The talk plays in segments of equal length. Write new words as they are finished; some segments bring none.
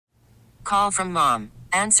call from mom.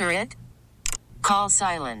 Answer it. Call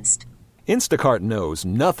silenced. Instacart knows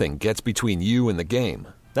nothing gets between you and the game.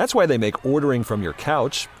 That's why they make ordering from your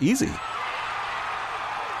couch easy.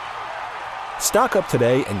 Stock up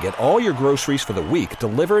today and get all your groceries for the week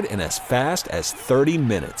delivered in as fast as 30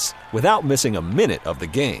 minutes without missing a minute of the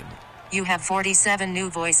game. You have 47 new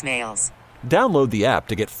voicemails. Download the app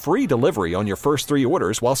to get free delivery on your first 3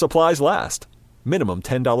 orders while supplies last. Minimum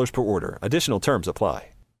 $10 per order. Additional terms apply.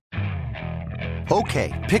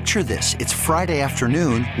 Okay, picture this. It's Friday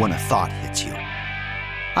afternoon when a thought hits you.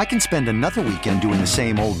 I can spend another weekend doing the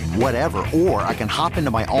same old whatever, or I can hop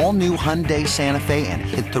into my all-new Hyundai Santa Fe and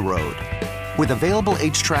hit the road. With available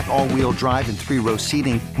H-Track all-wheel drive and 3-row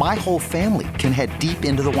seating, my whole family can head deep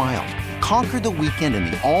into the wild. Conquer the weekend in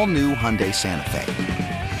the all-new Hyundai Santa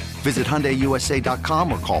Fe. Visit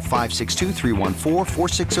HyundaiUSA.com or call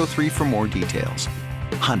 562-314-4603 for more details.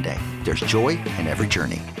 Hyundai, there's joy in every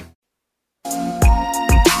journey.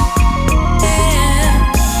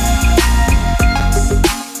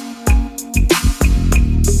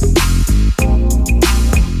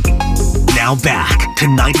 Now back to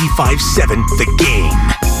 95.7 The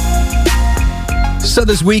Game. So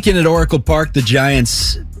this weekend at Oracle Park, the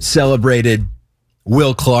Giants celebrated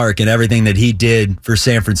Will Clark and everything that he did for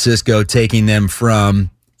San Francisco, taking them from,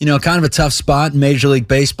 kind of a tough spot in Major League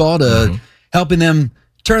Baseball to helping them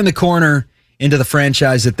turn the corner into the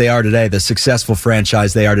franchise that they are today, the successful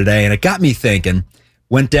franchise they are today. And it got me thinking,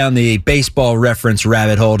 went down the baseball reference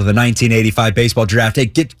rabbit hole to the 1985 baseball draft. Hey,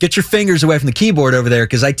 get your fingers away from the keyboard over there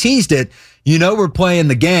because I teased it. We're playing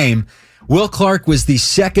the game. Will Clark was the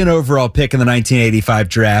 2nd overall pick in the 1985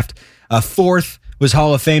 draft. 4th was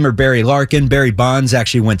Hall of Famer Barry Larkin. Barry Bonds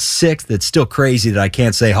actually went 6th. It's still crazy that I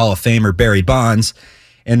can't say Hall of Famer Barry Bonds.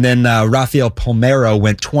 And then Rafael Palmeiro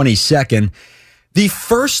went 22nd. The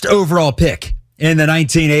 1st overall pick in the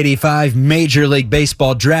 1985 Major League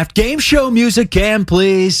Baseball draft. Game show music, Cam,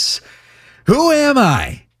 please. Who am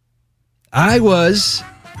I? I was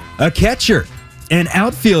a catcher, an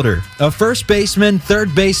outfielder, a first baseman,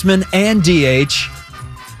 third baseman, and DH.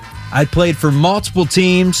 I played for multiple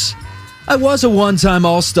teams. I was a one-time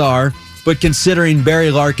All-Star, but considering Barry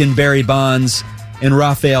Larkin, Barry Bonds, and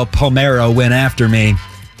Rafael Palmeiro went after me,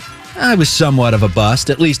 I was somewhat of a bust,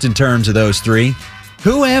 at least in terms of those 3.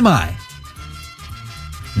 Who am I?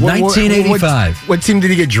 1985. What team did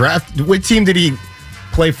he get drafted? What team did he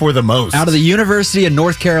play for the most? Out of the University of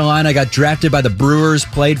North Carolina, I got drafted by the Brewers,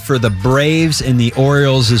 played for the Braves and the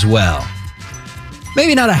Orioles as well.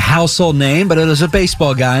 Maybe not a household name, but as a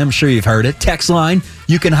baseball guy, I'm sure you've heard it. Text line,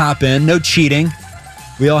 you can hop in. No cheating.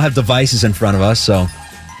 We all have devices in front of us, so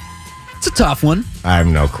it's a tough one. I have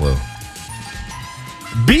no clue.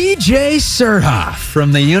 B.J. Surhoff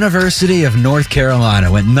from the University of North Carolina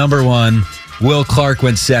went number 1. Will Clark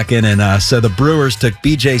went 2nd, and so the Brewers took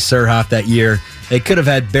B.J. Surhoff that year. They could have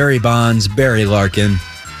had Barry Bonds, Barry Larkin,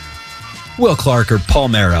 Will Clark, or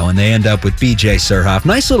Palmeiro, and they end up with B.J. Surhoff.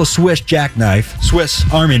 Nice little Swiss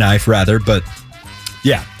Army knife, rather, but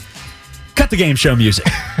yeah. Cut the game show music.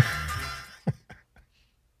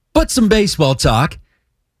 But some baseball talk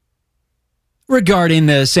regarding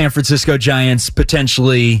the San Francisco Giants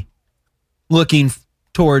potentially looking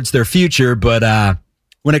towards their future, but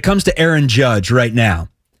when it comes to Aaron Judge right now,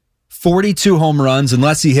 42 home runs,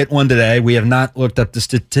 unless he hit one today. We have not looked up the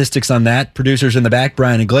statistics on that. Producers in the back,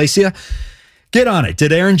 Brian Iglesia, get on it.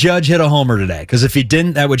 Did Aaron Judge hit a homer today? Because if he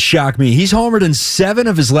didn't, that would shock me. He's homered in 7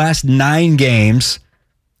 of his last 9 games.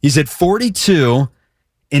 He's at 42,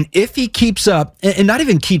 and if he keeps up, and not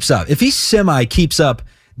even keeps up, if he keeps up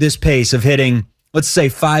this pace of hitting, let's say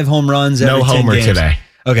 5 home runs every 10 games. No homer today.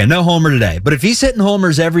 Okay, no homer today. But if he's hitting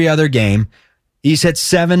homers every other game, he's hit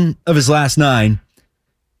 7 of his last 9.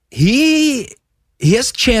 He has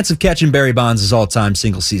a chance of catching Barry Bonds' all-time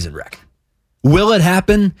single-season record. Will it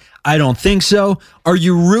happen? I don't think so. Are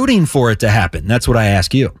you rooting for it to happen? That's what I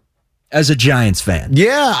ask you as a Giants fan.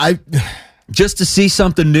 Yeah, just to see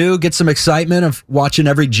something new, get some excitement of watching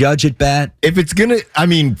every Judge at bat. If it's going to,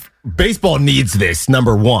 baseball needs this,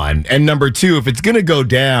 number 1. And number 2, if it's going to go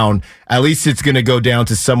down, at least it's going to go down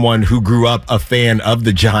to someone who grew up a fan of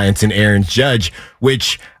the Giants and Aaron Judge,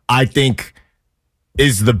 which I think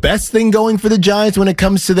is the best thing going for the Giants when it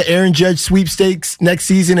comes to the Aaron Judge sweepstakes next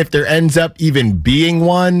season, if there ends up even being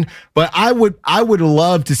one. But I would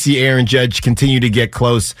love to see Aaron Judge continue to get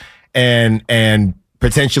close and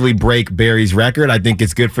potentially break Barry's record. I think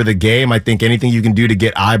it's good for the game. I think anything you can do to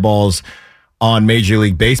get eyeballs on Major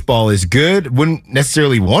League Baseball is good. Wouldn't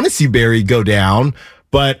necessarily want to see Barry go down,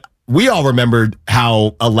 but we all remembered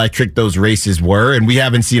how electric those races were, and we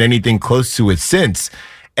haven't seen anything close to it since.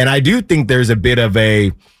 And I do think there's a bit of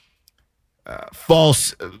a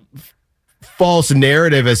false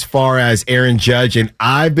narrative as far as Aaron Judge, and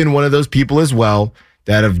I've been one of those people as well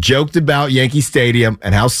that have joked about Yankee Stadium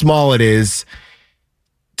and how small it is.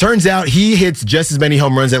 Turns out he hits just as many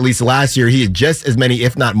home runs, at least last year. He had just as many,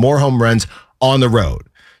 if not more, home runs on the road.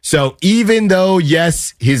 So even though,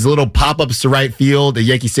 yes, his little pop-ups to right field at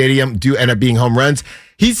Yankee Stadium do end up being home runs,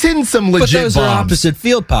 he's hitting some legit But those bombs. are opposite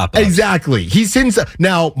field pop-ups. Exactly. He's hitting some.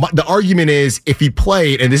 Now, the argument is if he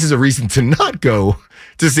played, and this is a reason to not go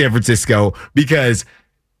to San Francisco, because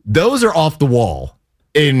those are off the wall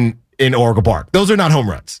in Oracle Park. Those are not home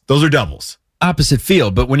runs. Those are doubles. Opposite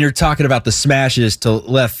field, but when you're talking about the smashes to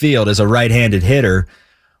left field as a right-handed hitter,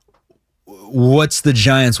 what's the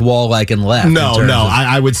Giants' wall like in left?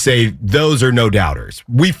 I would say those are no doubters.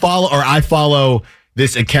 I follow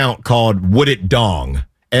this account called Would It Dong,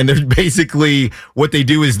 and they're basically what they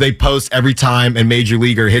do is they post every time a major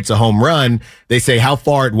leaguer hits a home run, they say how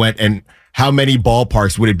far it went and how many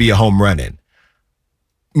ballparks would it be a home run in.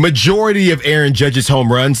 Majority of Aaron Judge's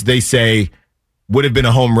home runs, they say, would have been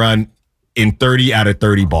a home run in 30 out of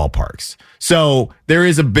 30 ballparks. So there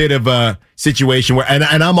is a bit of a situation where, and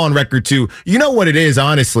I'm on record too. You know what it is,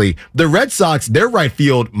 honestly? The Red Sox, their right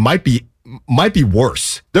field might be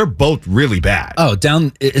worse. They're both really bad. Oh,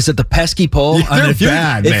 is it the pesky pole? Yeah, they're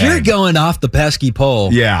bad, man. If you're going off the pesky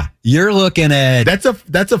pole, yeah, you're looking at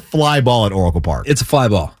that's a fly ball at Oracle Park. It's a fly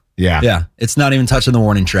ball. Yeah. It's not even touching the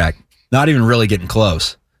warning track. Not even really getting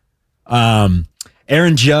close.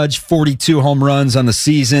 Aaron Judge, 42 home runs on the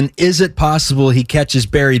season. Is it possible he catches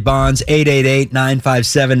Barry Bonds?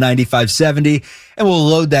 888-957-9570. And we'll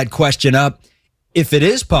load that question up. If it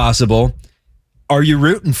is possible, are you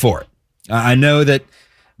rooting for it? I know that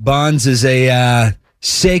Bonds is a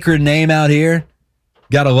sacred name out here.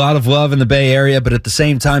 Got a lot of love in the Bay Area, but at the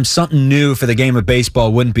same time, something new for the game of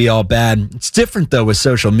baseball wouldn't be all bad. It's different, though, with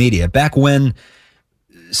social media. Back when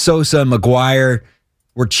Sosa and McGuire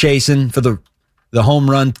were chasing for the home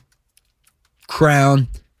run crown,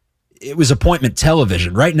 it was appointment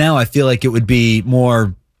television. Right now, I feel like it would be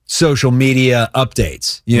more social media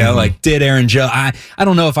updates. You know, like did Aaron Judge? I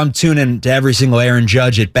don't know if I'm tuning to every single Aaron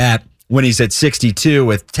Judge at bat when he's at 62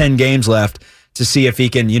 with 10 games left to see if he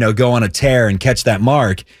can, go on a tear and catch that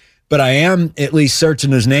mark. But I am at least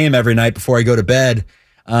searching his name every night before I go to bed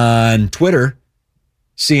on Twitter,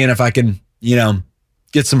 seeing if I can,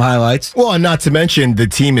 get some highlights. Well, and not to mention the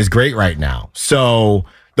team is great right now. So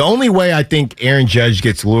the only way I think Aaron Judge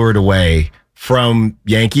gets lured away from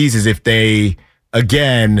Yankees is if they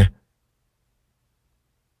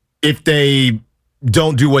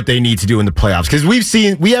don't do what they need to do in the playoffs. Because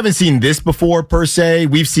we haven't seen this before per se.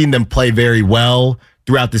 We've seen them play very well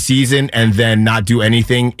throughout the season and then not do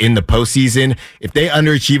anything in the postseason. If they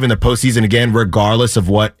underachieve in the postseason again, regardless of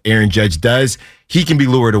what Aaron Judge does, he can be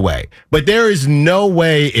lured away. But there is no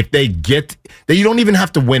way if that you don't even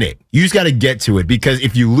have to win it. You just got to get to it, because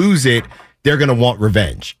if you lose it, they're going to want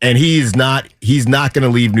revenge. And he's not going to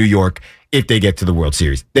leave New York if they get to the World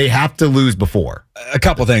Series. They have to lose before. A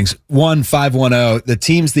couple things. 510, the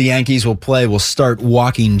teams the Yankees will play will start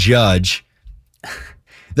walking Judge.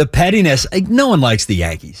 The pettiness, no one likes the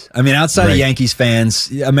Yankees. I mean, outside of Yankees fans,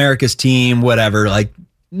 America's team, whatever,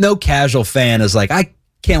 no casual fan is like, I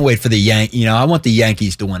can't wait for the I want the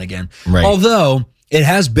Yankees to win again. Right. Although it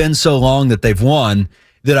has been so long that they've won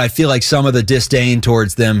that I feel like some of the disdain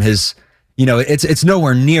towards them has, it's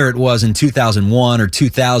nowhere near it was in 2001 or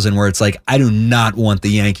 2000, where it's like, I do not want the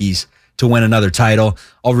Yankees to win another title.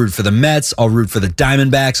 I'll root for the Mets. I'll root for the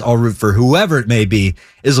Diamondbacks. I'll root for whoever it may be,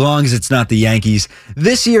 as long as it's not the Yankees.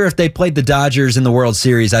 This year, if they played the Dodgers in the World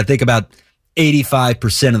Series, I think about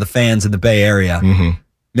 85% of the fans in the Bay Area,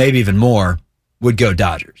 maybe even more, would go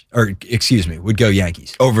Dodgers. Would go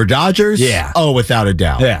Yankees. Over Dodgers? Yeah. Oh, without a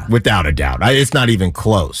doubt. Yeah. Without a doubt. It's not even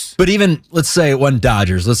close. But even, let's say it wasn't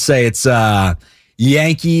Dodgers. Let's say it's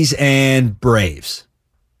Yankees and Braves.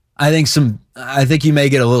 I think you may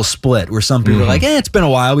get a little split where some people are like, it's been a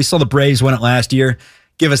while. We saw the Braves win it last year.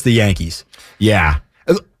 Give us the Yankees. Yeah.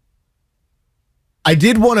 I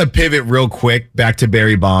did want to pivot real quick back to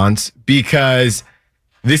Barry Bonds, because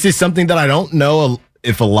this is something that I don't know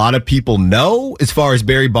if a lot of people know as far as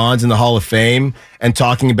Barry Bonds in the Hall of Fame and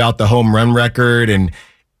talking about the home run record. And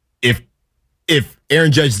if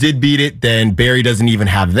Aaron Judge did beat it, then Barry doesn't even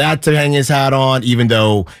have that to hang his hat on, even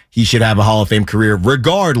though he should have a Hall of Fame career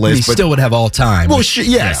regardless. He still would have all time. Well,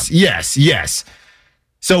 yes.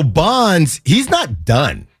 So Bonds, he's not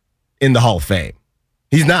done in the Hall of Fame.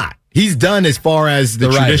 He's not. He's done as far as the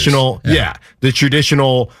traditional, the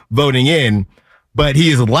traditional voting in, but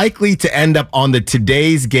he is likely to end up on the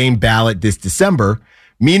Today's Game ballot this December,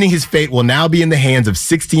 meaning his fate will now be in the hands of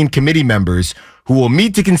 16 committee members who will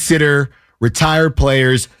meet to consider retired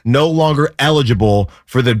players no longer eligible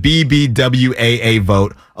for the BBWAA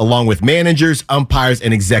vote, along with managers, umpires,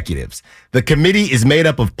 and executives. The committee is made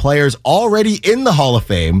up of players already in the Hall of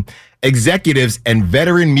Fame, executives, and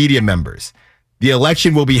veteran media members. The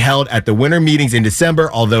election will be held at the winter meetings in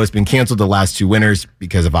December, although it's been canceled the last 2 winters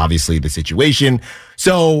because of obviously the situation.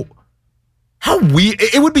 So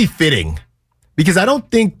it would be fitting, because I don't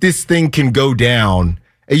think this thing can go down.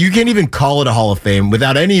 You can't even call it a Hall of Fame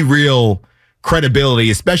without any real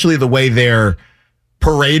credibility, especially the way they're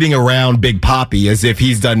parading around Big Papi as if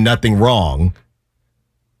he's done nothing wrong.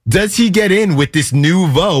 Does he get in with this new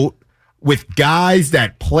vote with guys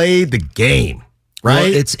that played the game,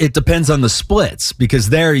 right? Well, it depends on the splits, because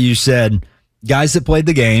there you said guys that played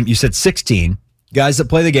the game. You said 16 guys that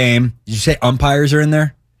play the game. Did you say umpires are in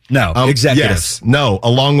there? No, executives. Yes, no,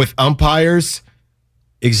 along with umpires,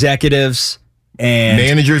 executives, and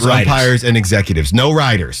managers, writers. Umpires, and executives. No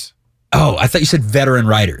writers. Oh, I thought you said veteran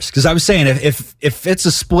writers, because I was saying if it's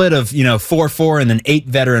a split of 4-4 and then 8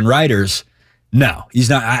 veteran writers, no, he's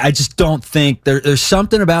not. I just don't think there's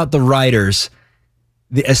something about the writers,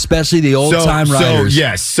 especially the old time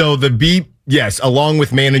writers. So along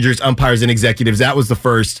with managers, umpires, and executives, that was the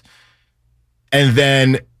first, and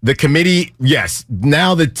then the committee. Yes,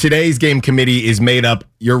 now the today's game committee is made up.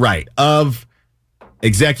 You're right, of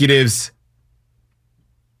executives,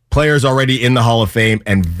 players already in the Hall of Fame,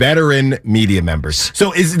 and veteran media members.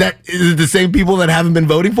 So is it the same people that haven't been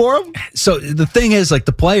voting for him? So the thing is, like,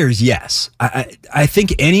 the players, yes. I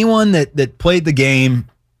think anyone that played the game,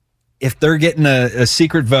 if they're getting a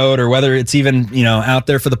secret vote, or whether it's even, out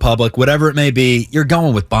there for the public, whatever it may be, you're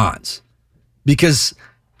going with Bonds. Because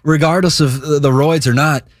regardless of the roids or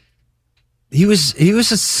not, he was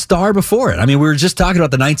a star before it. I mean, we were just talking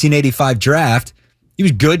about the 1985 draft. He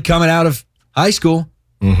was good coming out of high school.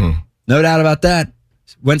 Mm-hmm. No doubt about that.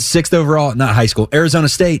 Went 6th overall, not high school, Arizona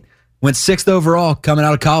State. Went 6th overall coming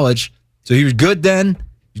out of college. So he was good then.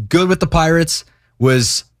 He was good with the Pirates.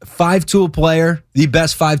 Was a 5-tool player, the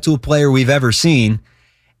best 5-tool player we've ever seen.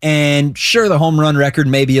 And sure, the home run record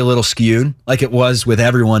may be a little skewed, like it was with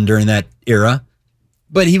everyone during that era.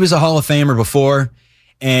 But he was a Hall of Famer before.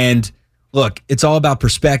 And look, it's all about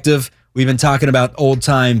perspective. We've been talking about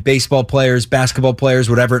old-time baseball players, basketball players,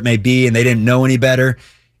 whatever it may be, and they didn't know any better.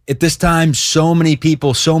 At this time, so many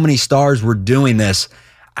people, so many stars were doing this.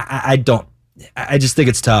 I just think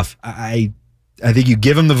it's tough. I think you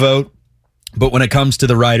give them the vote, but when it comes to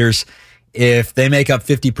the writers, if they make up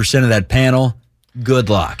 50% of that panel, good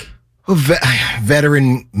luck.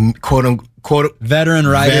 Veteran, quote, veteran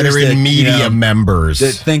writers, veteran media members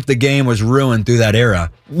that think the game was ruined through that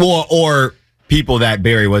era. Well, or people that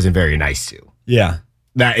Barry wasn't very nice to. Yeah.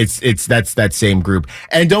 That's that same group.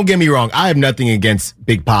 And don't get me wrong, I have nothing against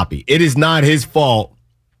Big Papi. It is not his fault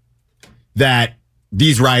that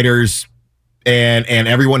these writers and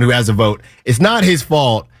everyone who has a vote, it's not his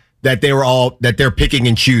fault that they're picking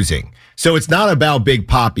and choosing. So it's not about Big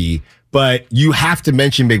Papi, but you have to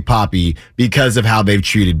mention Big Papi because of how they've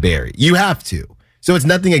treated Barry. You have to. So it's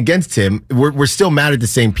nothing against him. We're still mad at the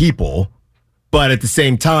same people, but at the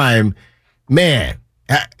same time, man,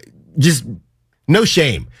 just no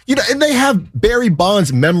shame. And they have Barry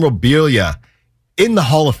Bonds memorabilia in the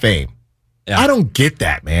Hall of Fame. Yeah. I don't get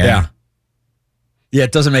that, man. Yeah,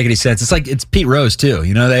 it doesn't make any sense. It's Pete Rose too.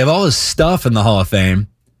 They have all this stuff in the Hall of Fame.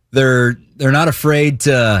 They're not afraid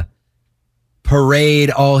to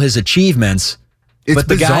parade all his achievements. But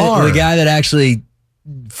the guy that actually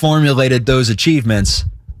formulated those achievements,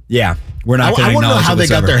 we're not going to acknowledge. I want to know how they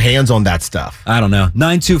got their hands on that stuff. I don't know.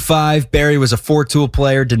 925, Barry was a 4-tool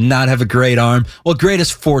player, did not have a great arm. Well,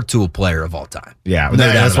 greatest 4-tool player of all time. Yeah,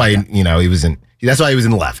 that's why he was in. That's why he was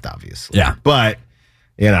in left, obviously. Yeah, but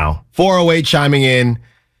 408 chiming in.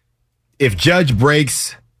 If Judge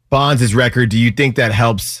breaks Bonds' record, do you think that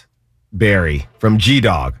helps Barry? From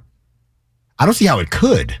G-Dog. I don't see how it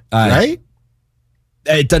could. Right?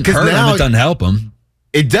 It doesn't hurt him. It doesn't help him.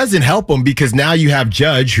 It doesn't help him because now you have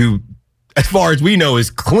Judge, who, as far as we know,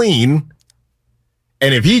 is clean.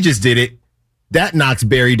 And if he just did it, that knocks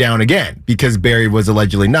Barry down again because Barry was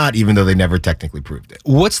allegedly not, even though they never technically proved it.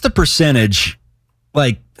 What's the percentage?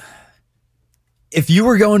 Like, if you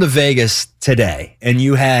were going to Vegas today and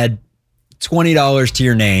you had $20 to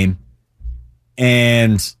your name,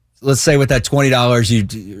 and let's say with that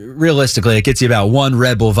 $20, realistically, it gets you about one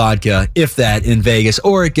Red Bull vodka, if that, in Vegas,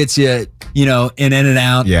 or it gets you, in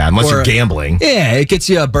In-N-Out. Yeah, unless you're gambling. Yeah, it gets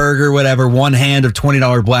you a burger, whatever, one hand of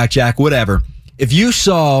 $20 blackjack, whatever. If you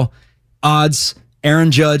saw odds,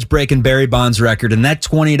 Aaron Judge breaking Barry Bonds' record, and that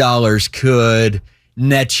 $20 could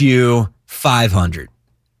net you 500.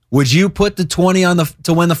 Would you put the 20 on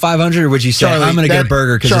to win the 500, or would you say, Charlie, I'm going to get a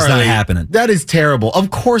burger because it's not happening? That is terrible.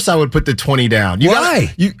 Of course I would put the 20 down.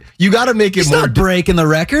 Why? You got to make it It's more. not breaking the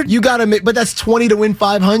record. You got to make, but that's 20 to win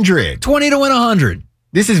 500. 20 to win 100.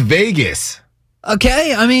 This is Vegas.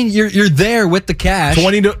 Okay, I mean, you're there with the cash.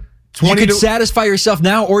 20 you can to satisfy yourself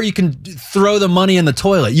now, or you can throw the money in the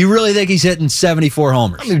toilet. You really think he's hitting 74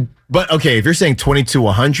 homers? But okay, if you're saying 20 to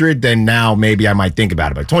 100, then now maybe I might think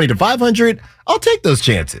about it. But 20 to 500, I'll take those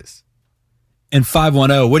chances. And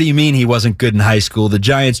 510, what do you mean he wasn't good in high school? The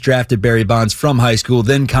Giants drafted Barry Bonds from high school,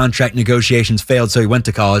 then contract negotiations failed, so he went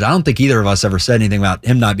to college. I don't think either of us ever said anything about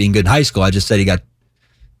him not being good in high school. I just said he got,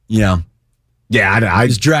 Yeah, he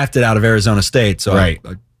was drafted out of Arizona State, so right.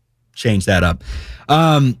 I changed that up.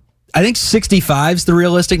 I think 65 is the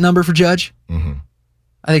realistic number for Judge. Mm-hmm.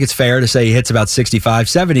 I think it's fair to say he hits about 65.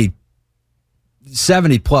 70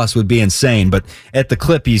 plus would be insane, but at the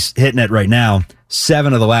clip he's hitting it right now,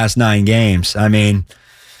 7 of the last 9 games. I mean,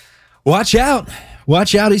 watch out.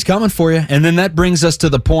 Watch out. He's coming for you. And then that brings us to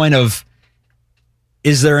the point of,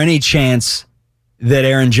 is there any chance that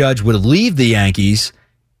Aaron Judge would leave the Yankees?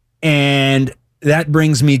 And that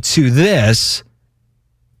brings me to this.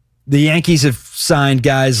 The Yankees have signed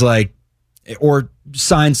guys like, or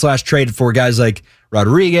signed/traded for guys like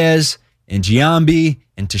Rodriguez and Giambi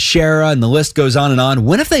and Teixeira, and the list goes on and on.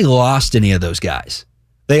 When have they lost any of those guys?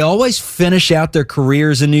 They always finish out their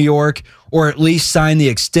careers in New York, or at least sign the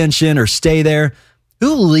extension or stay there.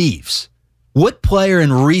 Who leaves? What player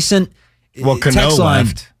in recent Well, Cano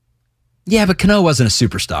left. Yeah, but Cano wasn't a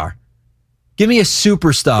superstar. Give me a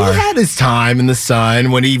superstar. He had his time in the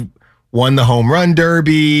sun when he won the home run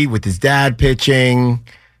derby with his dad pitching.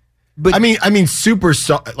 But I mean,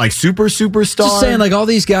 superstar, like superstar. Just saying, like all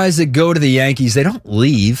these guys that go to the Yankees, they don't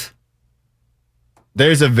leave.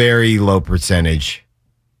 There's a very low percentage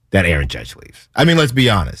that Aaron Judge leaves. I mean, let's be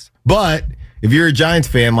honest. But if you're a Giants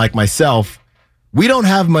fan like myself, we don't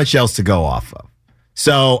have much else to go off of.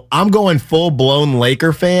 So I'm going full-blown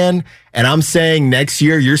Laker fan, and I'm saying next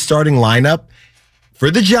year your starting lineup for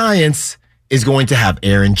the Giants is going to have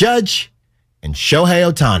Aaron Judge and Shohei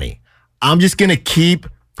Ohtani. I'm just going to keep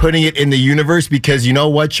putting it in the universe because you know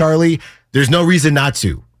what, Charlie? There's no reason not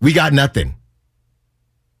to. We got nothing.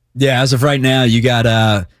 Yeah, as of right now, you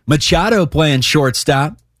got Machado playing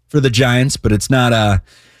shortstop for the Giants, but it's not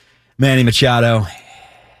Manny Machado.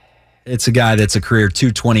 It's a guy that's a career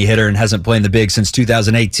 .220 hitter and hasn't played in the big since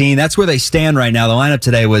 2018. That's where they stand right now. The lineup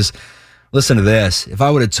today was, listen to this. If I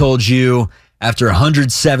would have told you after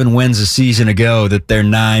 107 wins a season ago that their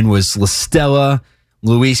 9 was La Stella,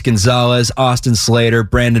 Luis Gonzalez, Austin Slater,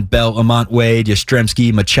 Brandon Belt, Amont Wade,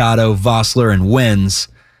 Yastrzemski, Machado, Vossler, and Wins,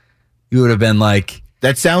 you would have been like...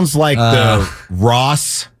 That sounds like the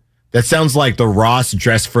Ross... That sounds like the Ross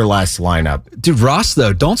Dress for Less lineup. Dude, Ross,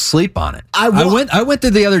 though, don't sleep on it. I went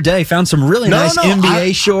there the other day, found some really nice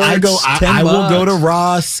NBA shorts. I will go to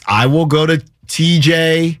Ross. I will go to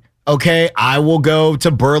TJ. Okay. I will go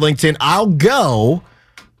to Burlington. I'll go.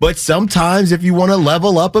 But sometimes if you want to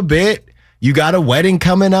level up a bit, you got a wedding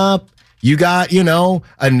coming up. You got,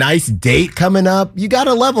 a nice date coming up. You got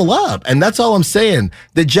to level up. And that's all I'm saying.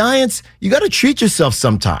 The Giants, you got to treat yourself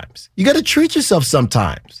sometimes.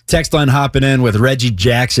 Text line hopping in with Reggie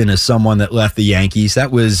Jackson as someone that left the Yankees.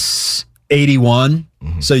 That was 81.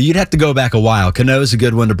 Mm-hmm. So you'd have to go back a while. Cano's a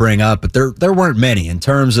good one to bring up, but there weren't many in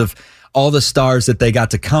terms of all the stars that they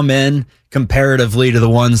got to come in comparatively to the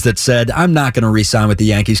ones that said, I'm not going to re-sign with the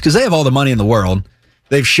Yankees because they have all the money in the world.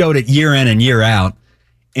 They've showed it year in and year out.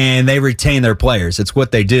 And they retain their players. It's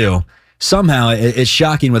what they do. Somehow, it's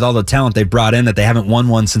shocking with all the talent they brought in that they haven't won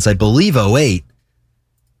one since, I believe, 2008.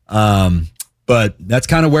 But that's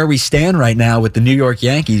kind of where we stand right now with the New York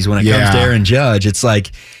Yankees when it comes to Aaron Judge. It's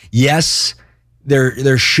like, yes,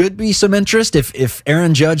 there should be some interest. If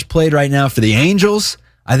Aaron Judge played right now for the Angels,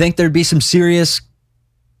 I think there'd be some serious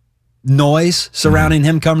noise surrounding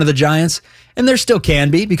him coming to the Giants. And there still can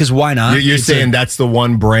be, because why not? You're saying that's the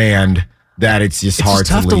one brand that it's just hard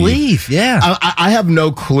tough to leave. Yeah. I have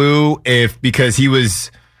no clue because he was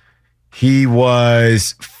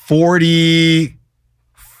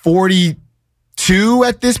 42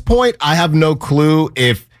 at this point. I have no clue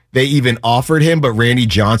if they even offered him, but Randy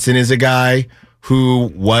Johnson is a guy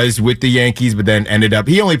who was with the Yankees, but then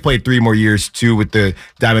he only played 3 more years, 2 with the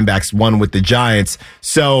Diamondbacks, 1 with the Giants.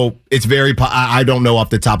 So it's I don't know off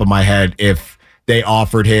the top of my head if they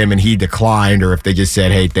offered him and he declined, or if they just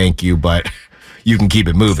said, hey, thank you, but you can keep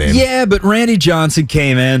it moving. Yeah, but Randy Johnson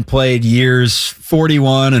came in, played years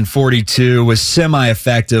 41 and 42, was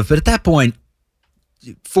semi-effective. But at that point,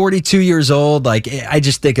 42 years old. Like, I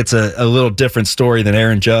just think it's a little different story than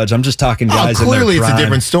Aaron Judge. I'm just talking guys in their prime. Clearly it's a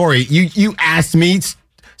different story. You asked me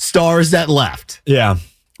stars that left. Yeah.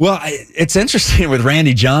 Well, it's interesting with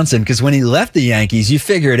Randy Johnson because when he left the Yankees, you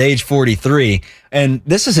figure at age 43, and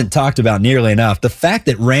this isn't talked about nearly enough, the fact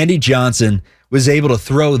that Randy Johnson was able to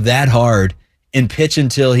throw that hard and pitch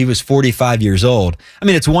until he was 45 years old. I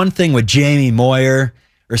mean, it's one thing with Jamie Moyer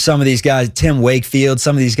or some of these guys, Tim Wakefield,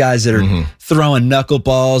 some of these guys that are throwing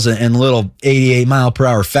knuckleballs and little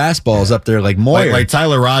 88-mile-per-hour fastballs up there like Moyer. Like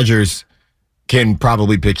Tyler Rogers can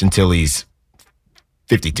probably pitch until he's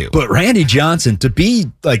 52. But Randy Johnson, to be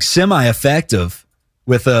like semi-effective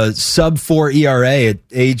with a sub-4 ERA at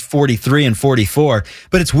age 43 and 44.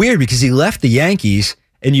 But it's weird because he left the Yankees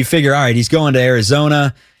and you figure, all right, he's going to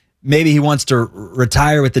Arizona. Maybe he wants to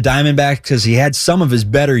retire with the Diamondbacks because he had some of his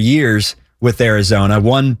better years with Arizona.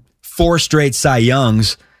 Won 4 straight Cy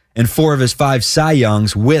Youngs and 4 of his 5 Cy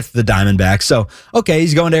Youngs with the Diamondbacks. So, okay,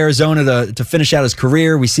 he's going to Arizona to finish out his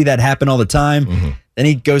career. We see that happen all the time. Then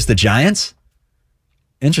he goes to the Giants.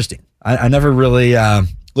 Interesting. I never really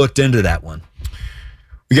looked into that one.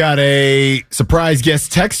 We got a surprise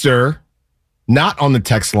guest texter, not on the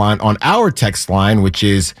text line, on our text line, which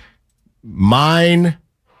is mine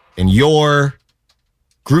and your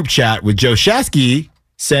group chat with Joe Shasky,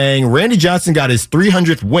 saying Randy Johnson got his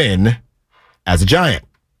 300th win as a Giant.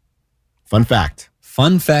 Fun fact.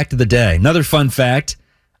 Fun fact of the day. Another fun fact,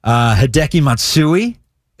 Hideki Matsui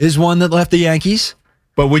is one that left the Yankees.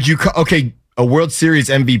 But would you... Okay, a World Series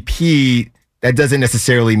MVP, that doesn't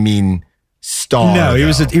necessarily mean star. No, he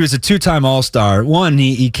was a 2-time All-Star. One,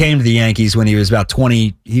 he came to the Yankees when he was about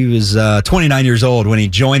 20. He was 29 years old when he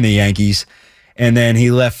joined the Yankees, and then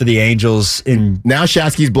he left for the Angels. Now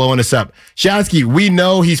Shasky's blowing us up. Shasky, we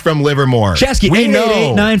know he's from Livermore. Shasky, we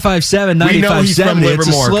know 957-9570. We know he's from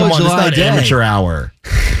Livermore. Come on, July it's not amateur hour.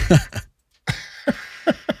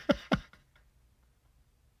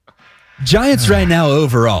 Giants right now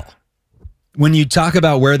overall, when you talk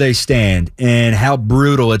about where they stand and how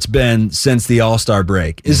brutal it's been since the All-Star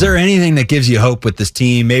break, is there anything that gives you hope with this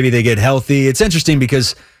team? Maybe they get healthy. It's interesting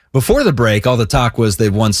because before the break, all the talk was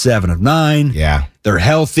they've won 7 of 9. Yeah. They're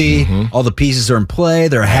healthy. All the pieces are in play.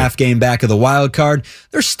 They're a half game back of the wild card.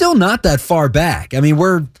 They're still not that far back. I mean,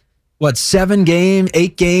 we're, 7 games,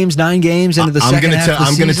 8 games, 9 games into the second half of the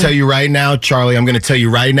season? I'm going to tell you right now, Charlie, I'm going to tell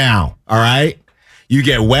you right now, all right? You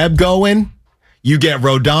get Webb going. You get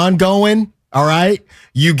Rodon going. All right.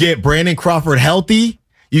 You get Brandon Crawford healthy.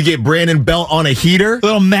 You get Brandon Belt on a heater.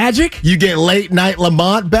 Little magic. You get late night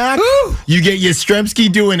Lamont back. Ooh. You get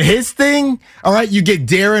Yastrzemski doing his thing. All right. You get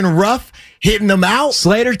Darren Ruff hitting them out.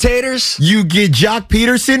 Slater Taters. You get Jock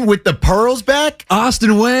Peterson with the pearls back.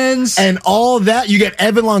 Austin wins. And all that. You get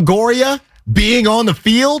Evan Longoria being on the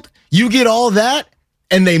field. You get all that.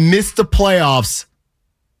 And they missed the playoffs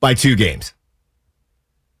by 2 games.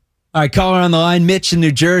 All right, caller on the line, Mitch in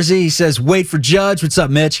New Jersey. He says, wait for Judge. What's up,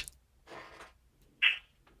 Mitch?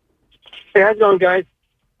 Hey, how's it going, guys?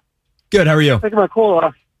 Good, how are you? Thank you for my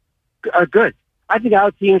call. Good. I think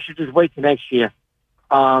our team should just wait till next year.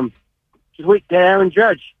 Just wait, get Aaron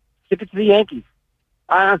Judge. Stick it to the Yankees.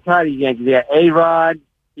 I'm tired of the Yankees. They got A-Rod.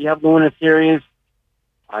 You have to win a series.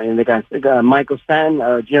 And they got Michael Stanton,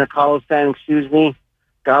 Giancarlo Stanton, excuse me.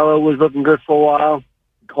 Gallo was looking good for a while.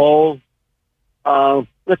 Cole.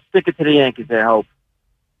 Let's stick it to the Yankees, I hope.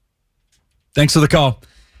 Thanks for the call.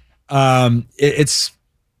 It'll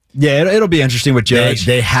be interesting with Judge.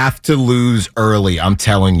 They have to lose early, I'm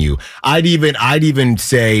telling you. I'd even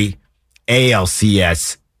say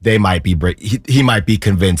ALCS, they might be he might be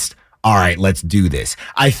convinced, all right, let's do this.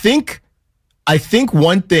 I think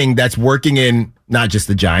one thing that's working in not just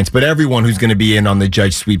the Giants, but everyone who's going to be in on the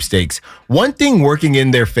Judge sweepstakes, one thing working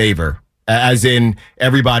in their favor, as in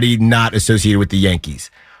everybody not associated with the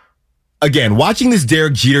Yankees. Again, watching this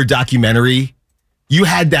Derek Jeter documentary, you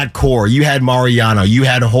had that core. You had Mariano. You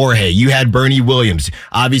had Jorge. You had Bernie Williams.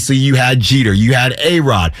 Obviously, you had Jeter. You had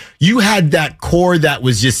A-Rod. You had that core that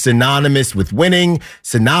was just synonymous with winning,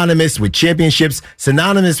 synonymous with championships,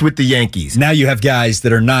 synonymous with the Yankees. Now you have guys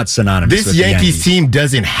that are not synonymous with the Yankees. This Yankees team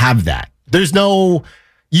doesn't have that.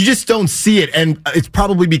 You just don't see it, and it's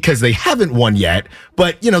probably because they haven't won yet.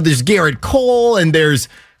 But, there's Garrett Cole, and there's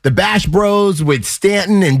the Bash Bros with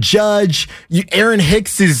Stanton and Judge. Aaron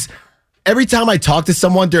Hicks is, every time I talk to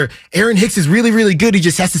someone, Aaron Hicks is really, really good. He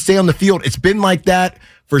just has to stay on the field. It's been like that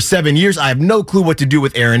for 7 years. I have no clue what to do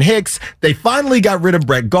with Aaron Hicks. They finally got rid of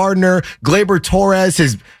Brett Gardner. Gleyber Torres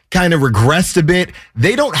has kind of regressed a bit.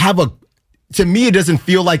 They don't have to me, it doesn't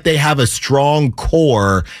feel like they have a strong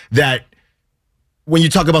core that when you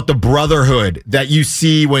talk about the brotherhood that you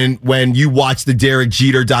see when you watch the Derek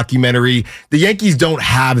Jeter documentary, the Yankees don't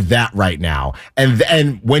have that right now.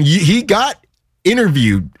 And when he got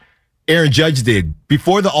interviewed, Aaron Judge did,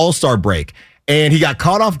 before the All-Star break, and he got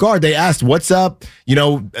caught off guard. They asked, what's up?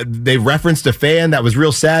 They referenced a fan that was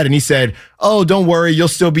real sad, and he said, oh, don't worry, you'll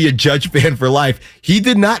still be a Judge fan for life. He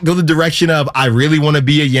did not go the direction of, I really want to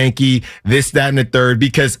be a Yankee, this, that, and the third,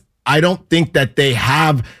 because I don't think that they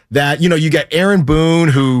have that. You got Aaron Boone,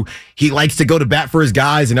 who he likes to go to bat for his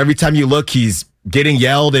guys, and every time you look, he's getting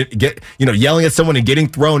yelled at, yelling at someone and getting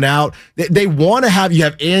thrown out. They want to have, you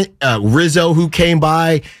have Rizzo, who came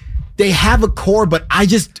by. They have a core, but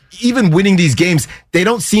even winning these games, they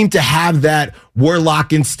don't seem to have that, we're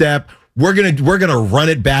lock in step, we're gonna run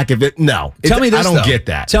it back. Tell me this, I don't get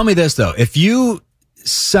that. Tell me this, though. If you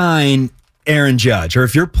sign Aaron Judge, or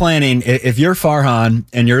if you're planning, if you're Farhan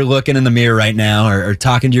and you're looking in the mirror right now or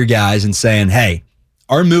talking to your guys and saying, hey,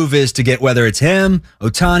 our move is to get, whether it's him,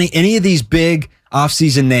 Ohtani, any of these big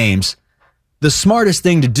offseason names, the smartest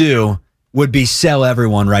thing to do would be sell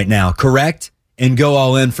everyone right now, correct? And go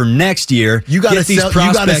all in for next year. You got to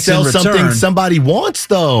sell something somebody wants,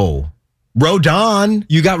 though. Rodon.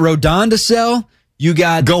 You got Rodon to sell. You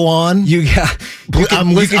got go on. You got. You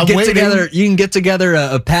can get together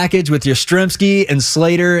a package with your Yastrzemski and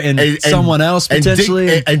Slater and someone else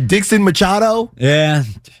potentially and Dixon Machado. Yeah.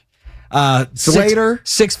 Slater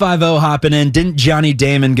 650 hopping in. Didn't Johnny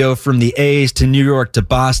Damon go from the A's to New York to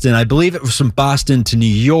Boston? I believe it was from Boston to New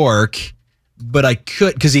York. But I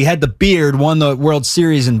could, because he had the beard, won the World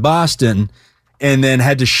Series in Boston, and then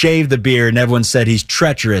had to shave the beard, and everyone said he's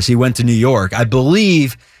treacherous. He went to New York. I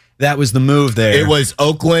believe that was the move there. It was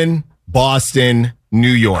Oakland, Boston,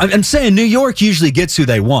 New York. I'm saying New York usually gets who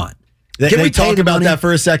they want. Can we talk about that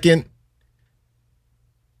for a second?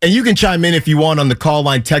 And you can chime in if you want on the call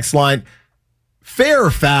line, text line. Fair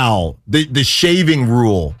or foul, the shaving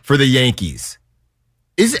rule for the Yankees?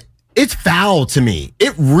 It's foul to me.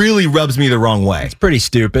 It really rubs me the wrong way. It's pretty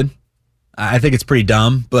stupid. I think it's pretty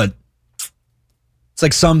dumb, but it's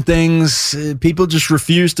like some things people just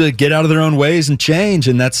refuse to get out of their own ways and change,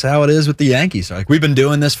 and that's how it is with the Yankees. Like, we've been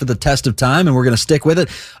doing this for the test of time, and we're going to stick with it.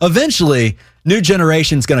 Eventually, new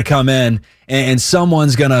generation's going to come in, and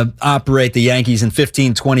someone's going to operate the Yankees in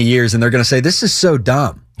 15, 20 years, and they're going to say, this is so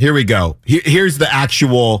dumb. Here we go. Here's the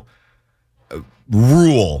actual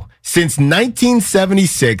rule. Since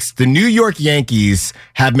 1976, the New York Yankees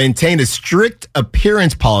have maintained a strict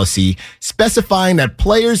appearance policy specifying that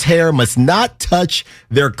players' hair must not touch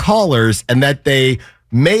their collars and that they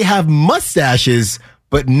may have mustaches,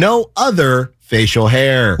 but no other facial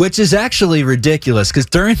hair. Which is actually ridiculous, because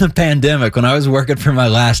during the pandemic, when I was working for my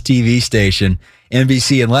last TV station,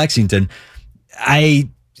 NBC in Lexington,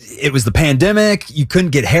 it was the pandemic. You couldn't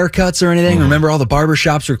get haircuts or anything. Remember, all the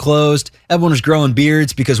barbershops were closed. Everyone was growing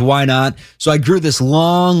beards because why not? So I grew this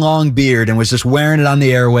long beard and was just wearing it on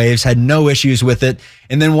the airwaves, had no issues with it.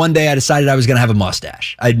 And then one day I decided I was going to have a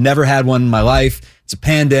mustache. I'd never had one in my life. It's a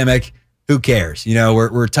pandemic. Who cares?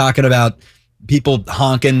 We're talking about people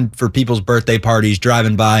honking for people's birthday parties,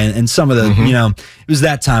 driving by, and some of the, it was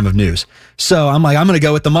that time of news. So I'm like, I'm going to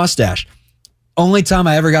go with the mustache. Only time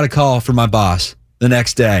I ever got a call from my boss the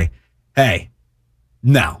next day, hey,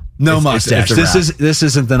 no mustache. This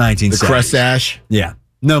isn't the 1970s. The crustache? Yeah,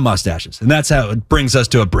 no mustaches. And that's how it brings us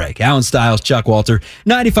to a break. Alan Stiles, Chuck Walter,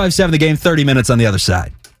 95.7 The Game, 30 minutes on the other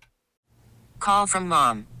side. Call from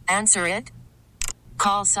mom. Answer it.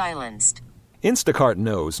 Call silenced. Instacart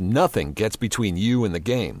knows nothing gets between you and the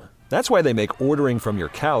game. That's why they make ordering from your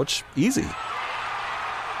couch easy.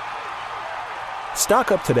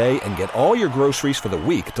 Stock up today and get all your groceries for the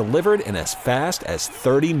week delivered in as fast as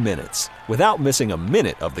 30 minutes without missing a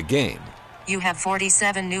minute of the game. You have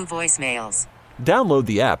 47 new voicemails. Download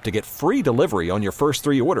the app to get free delivery on your first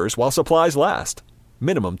 3 orders while supplies last.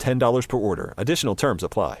 Minimum $10 per order. Additional terms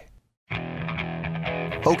apply.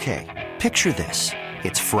 Okay, picture this.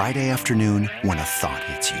 It's Friday afternoon when a thought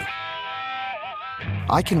hits you.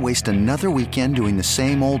 I can waste another weekend doing the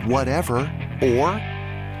same old whatever, or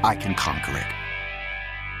I can conquer it.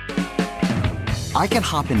 I can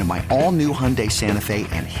hop into my all-new Hyundai Santa Fe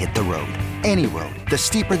and hit the road. Any road. The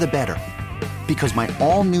steeper, the better. Because my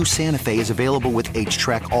all-new Santa Fe is available with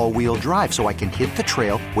H-Track all-wheel drive, so I can hit the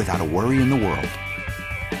trail without a worry in the world.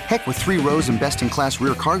 Heck, with 3 rows and best-in-class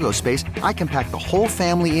rear cargo space, I can pack the whole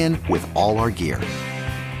family in with all our gear.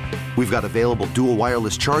 We've got available dual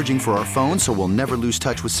wireless charging for our phones, so we'll never lose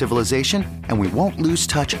touch with civilization, and we won't lose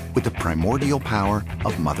touch with the primordial power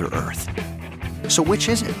of Mother Earth. So which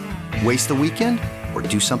is it? Waste the weekend or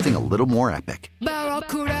do something a little more epic?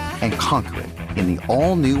 And conquer it in the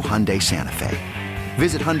all-new Hyundai Santa Fe.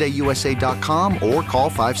 Visit HyundaiUSA.com or call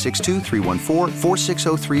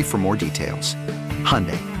 562-314-4603 for more details.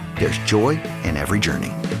 Hyundai, there's joy in every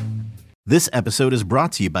journey. This episode is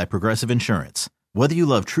brought to you by Progressive Insurance. Whether you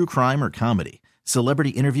love true crime or comedy,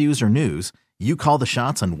 celebrity interviews or news, you call the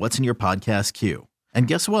shots on what's in your podcast queue. And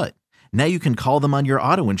guess what? Now you can call them on your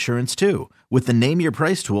auto insurance too with the Name Your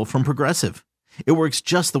Price tool from Progressive. It works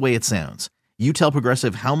just the way it sounds. You tell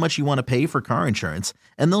Progressive how much you want to pay for car insurance,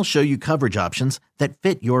 and they'll show you coverage options that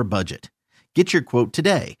fit your budget. Get your quote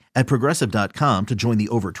today at Progressive.com to join the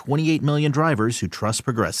over 28 million drivers who trust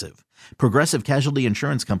Progressive. Progressive Casualty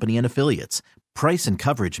Insurance Company and Affiliates. Price and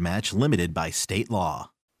coverage match limited by state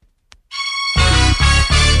law.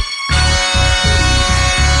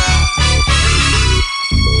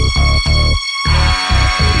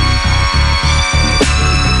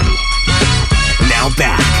 Now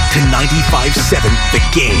back to 95.7 The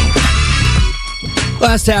Game.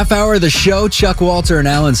 Last half hour of the show, Chuck Walter and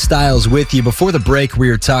Alan Stiles with you. Before the break, we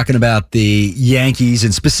were talking about the Yankees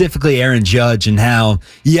and specifically Aaron Judge and how,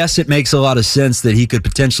 yes, it makes a lot of sense that he could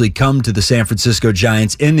potentially come to the San Francisco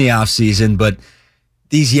Giants in the offseason, but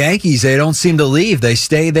these Yankees, they don't seem to leave. They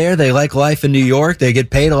stay there. They like life in New York. They get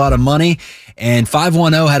paid a lot of money, and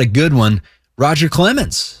 510 had a good one. Roger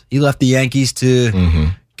Clemens, he left the Yankees to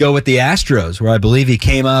go with the Astros, where I believe he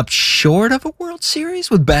came up short of a World Series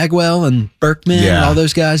with Bagwell and Berkman and all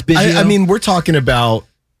those guys. I mean, we're talking about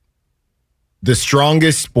the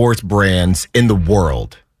strongest sports brands in the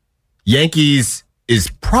world. Yankees is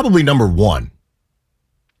probably number one.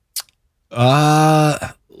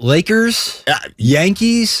 Lakers,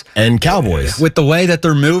 Yankees, and Cowboys. With the way that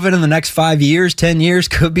they're moving in the next 5 years, 10 years,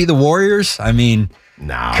 could be the Warriors. I mean,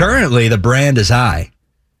 currently the brand is high.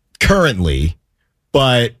 Currently.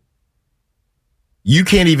 But you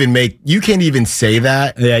can't even say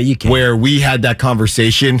that. Yeah, you can. Where we had that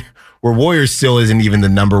conversation where Warriors still isn't even the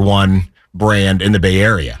number one brand in the Bay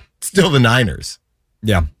Area. It's still the Niners.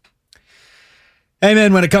 Yeah. Hey,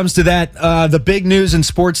 man, when it comes to that, the big news in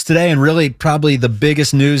sports today, and really probably the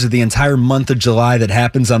biggest news of the entire month of July that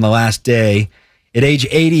happens on the last day, at age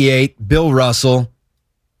 88, Bill Russell,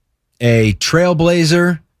 a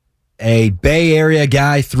trailblazer, a Bay Area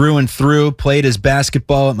guy through and through, played his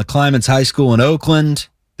basketball at McClymonds High School in Oakland,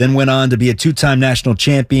 then went on to be a two-time national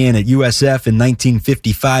champion at USF in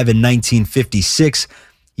 1955 and 1956.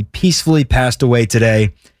 He peacefully passed away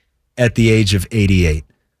today at the age of 88.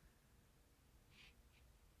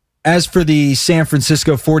 As for the San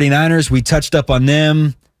Francisco 49ers, we touched up on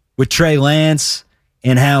them with Trey Lance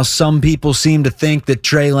and how some people seem to think that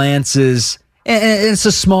Trey Lance is, and it's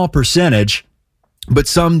a small percentage, but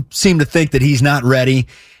some seem to think that he's not ready.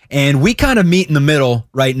 And we kind of meet in the middle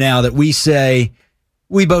right now that we say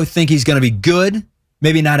we both think he's going to be good,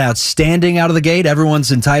 maybe not outstanding out of the gate.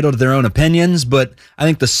 Everyone's entitled to their own opinions, but I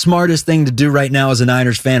think the smartest thing to do right now as a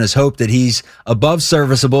Niners fan is hope that he's above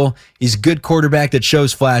serviceable, he's a good quarterback that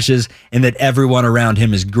shows flashes, and that everyone around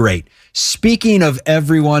him is great. Speaking of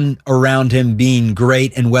everyone around him being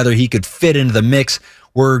great and whether he could fit into the mix,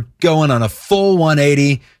 we're going on a full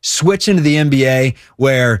 180, switching to the NBA,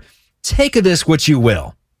 where take of this what you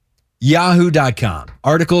will. Yahoo.com.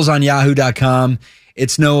 Articles on Yahoo.com.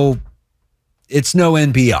 It's no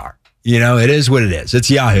NPR. You know, it is what it is.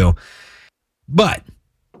 It's Yahoo. But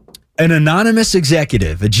an anonymous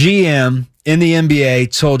executive, a GM in the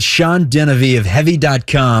NBA, told Sean Denevy of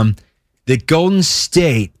Heavy.com that Golden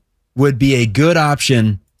State would be a good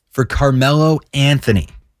option for Carmelo Anthony.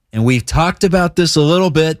 And we've talked about this a little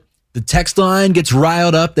bit. The text line gets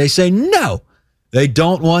riled up. They say, no, they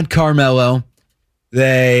don't want Carmelo.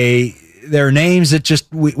 There are names that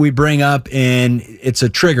just we bring up, and it's a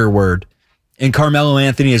trigger word. And Carmelo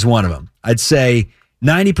Anthony is one of them. I'd say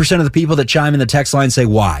 90% of the people that chime in the text line say,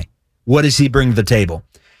 why? What does he bring to the table?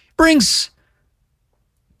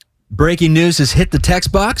 Breaking news has hit the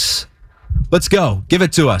text box. Let's go. Give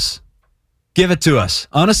it to us. Give it to us.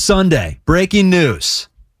 On a Sunday, breaking news.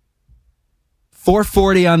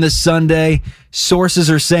 4:40 on this Sunday. Sources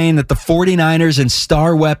are saying that the 49ers and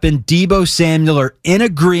star weapon Deebo Samuel are in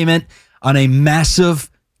agreement on a massive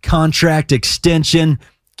contract extension,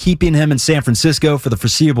 keeping him in San Francisco for the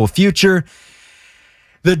foreseeable future.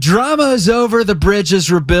 The drama is over. The bridge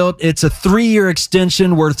is rebuilt. It's a 3-year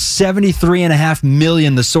extension worth $73.5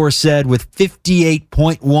 million, the source said, with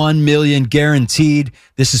 $58.1 million guaranteed.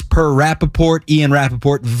 This is per Rappaport, Ian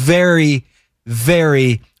Rappaport. Very,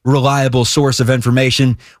 very reliable source of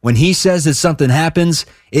information. When he says that something happens,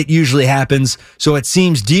 it usually happens. So it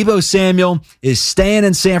seems Deebo Samuel is staying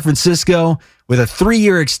in San Francisco with a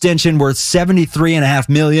 3-year extension worth $73.5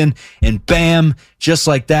 million. And bam, just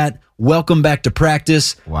like that, welcome back to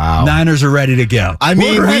practice. Wow. Niners are ready to go. I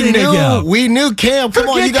mean, we knew Cam. Come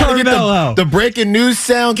on, Forget you got to Carmelo. get the breaking news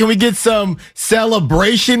sound. Can we get some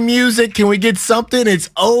celebration music? Can we get something? It's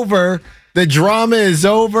over. The drama is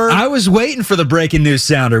over. I was waiting for the breaking news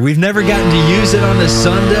sounder. We've never gotten to use it on this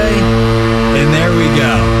Sunday, and there we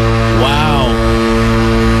go. Wow.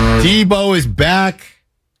 Debo is back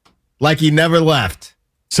like he never left.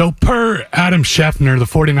 So per Adam Schefter, the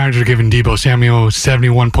 49ers are giving Debo Samuel a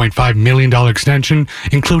 $71.5 million extension,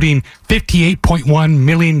 including $58.1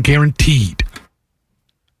 million guaranteed.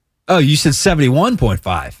 Oh, you said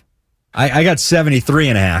 71.5. I got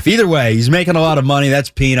 73.5. Either way, he's making a lot of money. That's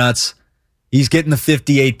peanuts. He's getting the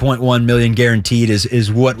 $58.1 million guaranteed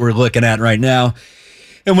is what we're looking at right now.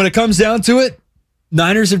 And when it comes down to it,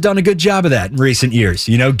 Niners have done a good job of that in recent years.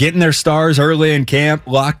 You know, getting their stars early in camp,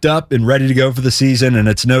 locked up and ready to go for the season, and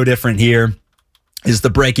it's no different here. Is the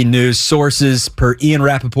breaking news. Sources per Ian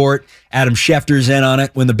Rappaport, Adam Schefter's in on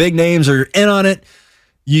it. When the big names are in on it,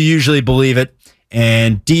 you usually believe it.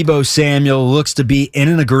 And Debo Samuel looks to be in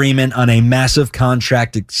an agreement on a massive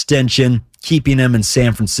contract extension, keeping him in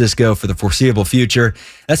San Francisco for the foreseeable future.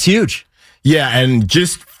 That's huge. Yeah, and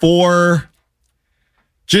just for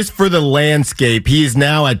the landscape, he is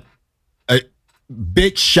now at a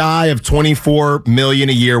bit shy of $24 million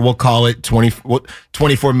a year. We'll call it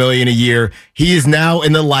 $24 million a year. He is now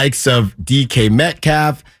in the likes of DK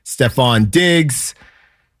Metcalf, Stephon Diggs,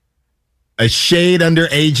 a shade under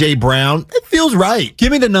A.J. Brown. It feels right.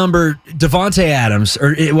 Give me the number. Devontae Adams,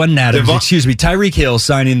 or it wasn't Adams, excuse me. Tyreek Hill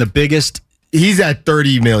signing the biggest. He's at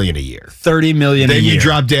 $30 million a year. $30 million a year. Then you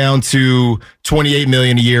drop down to $28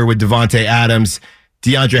 million a year with Devontae Adams.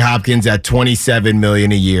 DeAndre Hopkins at $27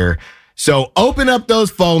 million a year. So open up those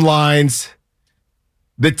phone lines.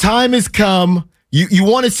 The time has come. You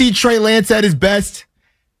want to see Trey Lance at his best?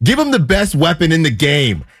 Give him the best weapon in the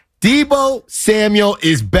game. Debo Samuel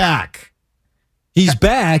is back. He's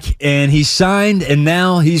back, and he's signed, and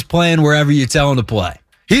now he's playing wherever you tell him to play.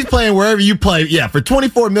 He's playing wherever you play. Yeah, for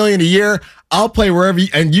 $24 million a year, I'll play wherever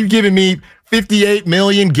and you giving me $58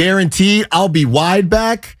 million guaranteed. I'll be wide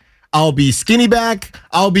back. I'll be skinny back.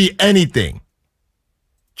 I'll be anything.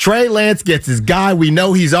 Trey Lance gets his guy. We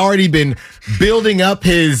know he's already been building up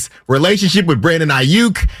his relationship with Brandon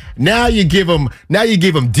Ayuk. Now you give him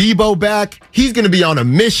Debo back. He's going to be on a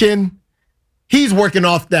mission. He's working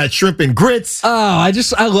off that shrimp and grits. Oh,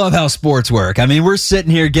 I love how sports work. I mean, we're sitting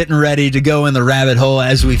here getting ready to go in the rabbit hole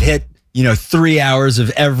as we've hit, 3 hours of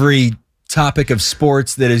every topic of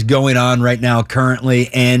sports that is going on right now currently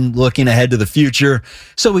and looking ahead to the future.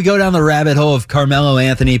 So we go down the rabbit hole of Carmelo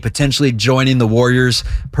Anthony potentially joining the Warriors.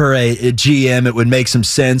 Per a GM, it would make some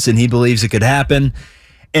sense, and he believes it could happen.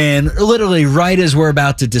 And literally right as we're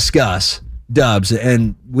about to discuss Dubs,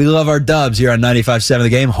 and we love our Dubs here on 95.7 The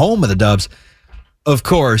Game, home of the Dubs. Of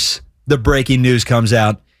course, the breaking news comes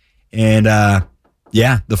out, and the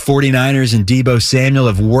 49ers and Debo Samuel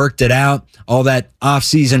have worked it out. All that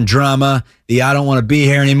offseason drama, the I don't want to be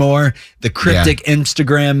here anymore, the cryptic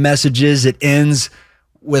Instagram messages, it ends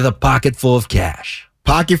with a pocket full of cash.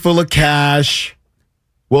 Pocket full of cash.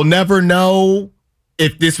 We'll never know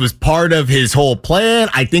if this was part of his whole plan.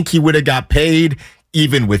 I think he would have got paid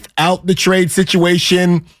even without the trade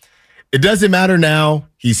situation. It doesn't matter now.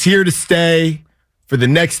 He's here to stay for the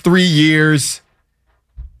next 3 years.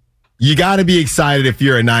 You got to be excited if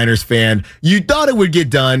you're a Niners fan. You thought it would get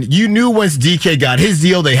done. You knew once DK got his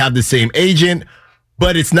deal, they have the same agent.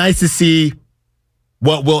 But it's nice to see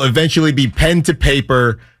what will eventually be pen to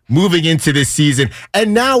paper moving into this season.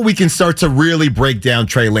 And now we can start to really break down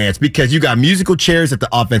Trey Lance because you got musical chairs at the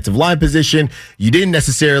offensive line position. You didn't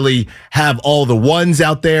necessarily have all the ones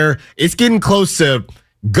out there. It's getting close to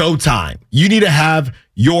go time. You need to have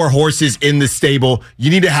your horses in the stable.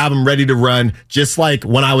 You need to have them ready to run, just like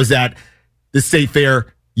when I was at the State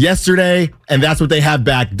Fair yesterday, and that's what they have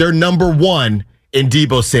back. They're number one in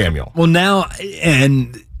Debo Samuel. Well, now,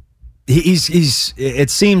 and he's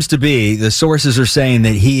it seems to be, the sources are saying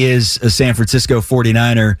that he is a San Francisco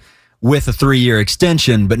 49er with a 3-year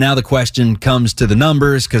extension, but now the question comes to the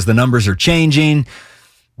numbers because the numbers are changing.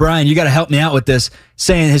 Brian, you got to help me out with this.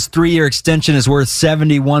 Saying his 3-year extension is worth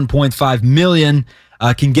 $71.5 million,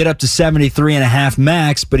 can get up to 73.5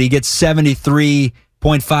 max, but he gets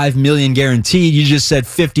 $73.5 million guaranteed. You just said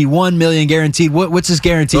 $51 million guaranteed. What's his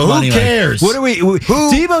guaranteed money? Who cares? What are we?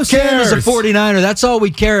 Debo Samuel is a 49er. That's all we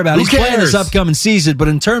care about. He's playing this upcoming season, but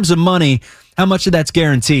in terms of money, how much of that's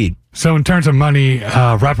guaranteed? So in terms of money,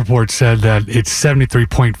 Rappaport said that it's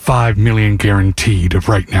 $73.5 million guaranteed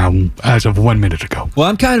right now as of 1 minute ago. Well,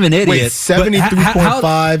 I'm kind of an idiot. Wait,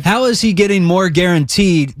 73.5? How is he getting more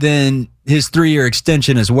guaranteed than his 3-year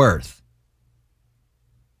extension is worth?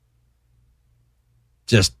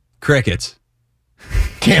 Just crickets.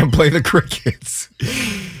 Can't play the crickets.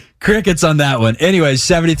 Crickets on that one. Anyways,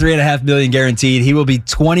 $73.5 million guaranteed. He will be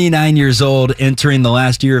 29 years old entering the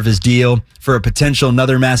last year of his deal for a potential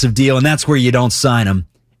another massive deal, and that's where you don't sign him.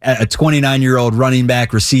 A 29-year-old running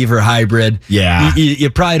back receiver hybrid. Yeah. You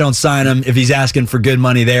probably don't sign him if he's asking for good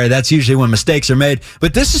money there. That's usually when mistakes are made.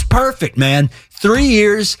 But this is perfect, man. 3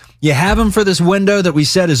 years. You have him for this window that we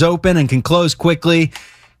said is open and can close quickly.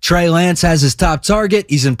 Trey Lance has his top target.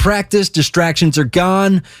 He's in practice. Distractions are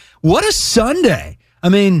gone. What a Sunday. I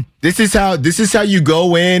mean, this is how you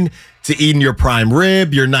go in to eating your prime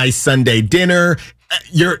rib, your nice Sunday dinner.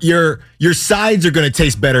 Your sides are going to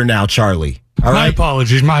taste better now, Charlie. All right?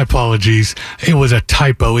 My apologies. It was a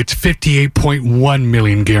typo. It's 58.1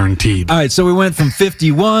 million guaranteed. All right, so we went from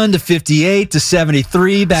 51 to 58 to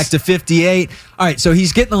 73, back to 58. All right, so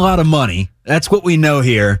he's getting a lot of money. That's what we know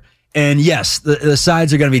here. And yes, the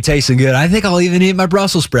sides are going to be tasting good. I think I'll even eat my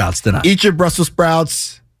Brussels sprouts tonight. Eat your Brussels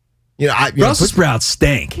sprouts. Brussels sprouts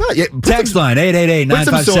stink. Text line 888-957-9570. Put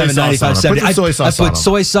some soy sauce I put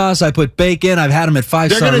soy sauce. I put bacon. I've had them at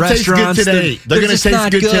 5-star restaurants. They're going to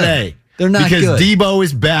taste good today. They're not because good. Debo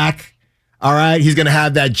is back. All right, he's going to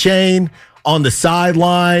have that chain on the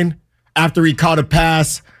sideline after he caught a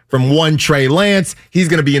pass from one Trey Lance. He's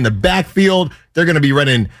going to be in the backfield. They're going to be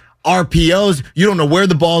running RPOs. You don't know where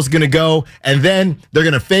the ball's going to go, and then they're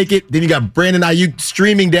going to fake it. Then you got Brandon Ayuk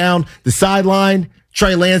streaming down the sideline.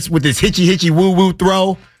 Trey Lance with his hitchy woo-woo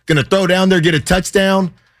throw, going to throw down there, get a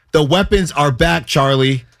touchdown. The weapons are back,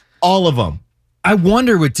 Charlie. All of them. I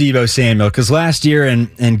wonder with Deebo Samuel, because last year,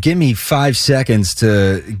 and give me 5 seconds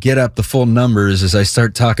to get up the full numbers as I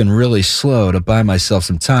start talking really slow to buy myself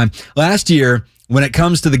some time. Last year, when it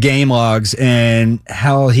comes to the game logs and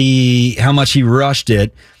how much he rushed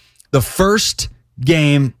it, the first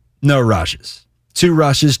game, no rushes. 2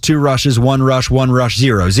 rushes, 1 rush,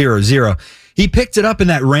 0. He picked it up in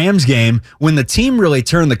that Rams game when the team really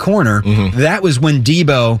turned the corner. Mm-hmm. That was when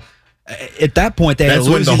Debo, at that point, they had a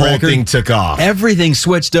losing record. That's when the whole thing took off. Everything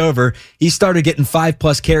switched over. He started getting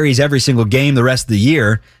 5+ carries every single game the rest of the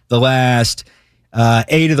year. The last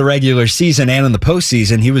 8 of the regular season and in the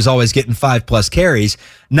postseason, he was always getting 5+ carries.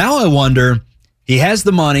 Now I wonder, he has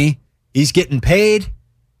the money. He's getting paid.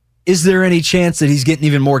 Is there any chance that he's getting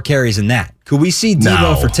even more carries than that? Could we see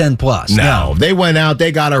Debo for 10+? No. They went out.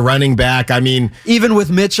 They got a running back. I mean, even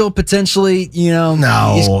with Mitchell potentially, no,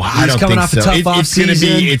 I don't coming think off so. a tough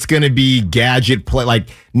offseason. It's going to be gadget play, like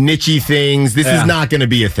niche-y things. This is not going to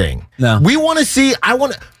be a thing. No, we want to see.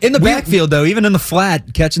 In the backfield though, even in the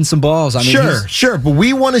flat, catching some balls. I mean, sure, but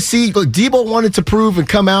we want to see. Look, Debo wanted to prove and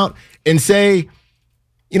come out and say,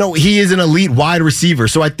 he is an elite wide receiver.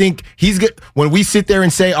 So I think he's good. When we sit there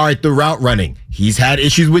and say, all right, the route running, he's had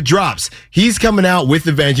issues with drops. He's coming out with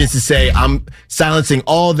the vengeance to say, I'm silencing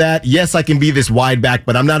all that. Yes, I can be this wide back,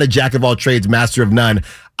 but I'm not a jack of all trades, master of none.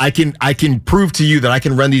 I can prove to you that I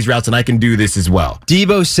can run these routes and I can do this as well.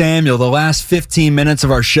 Deebo Samuel, the last 15 minutes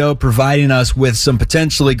of our show, providing us with some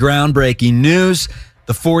potentially groundbreaking news.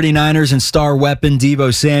 The 49ers and star weapon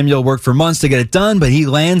Deebo Samuel worked for months to get it done, but he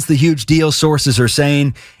lands the huge deal, sources are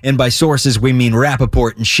saying. And by sources, we mean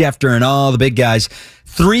Rappaport and Schefter and all the big guys.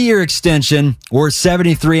 3-year extension worth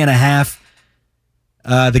 $73.5.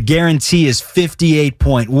 The guarantee is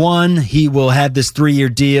 58.1. He will have this 3-year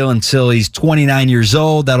deal until he's 29 years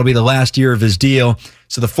old. That'll be the last year of his deal.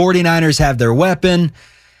 So the 49ers have their weapon.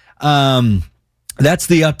 That's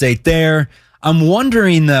the update there. I'm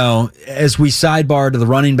wondering, though, as we sidebar to the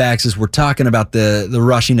running backs, as we're talking about the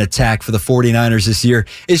rushing attack for the 49ers this year,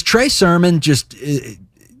 is Trey Sermon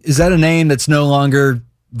is that a name that's no longer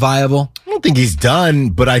viable? I don't think he's done,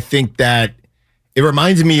 but I think that it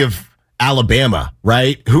reminds me of Alabama,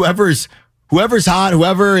 right? Whoever's hot,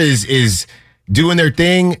 whoever is doing their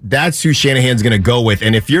thing, that's who Shanahan's going to go with.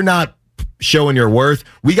 And if you're not showing your worth,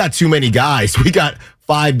 we got too many guys. We got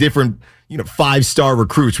 5 different 5-star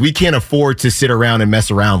recruits. We can't afford to sit around and mess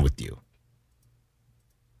around with you.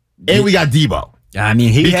 And we got Debo. I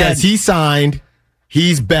mean, he signed,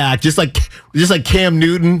 he's back, just like Cam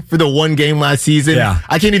Newton for the one game last season. Yeah.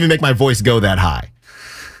 I can't even make my voice go that high.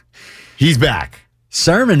 He's back.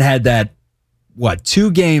 Sermon had that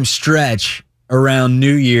 2-game stretch around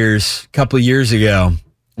New Year's a couple of years ago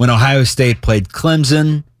when Ohio State played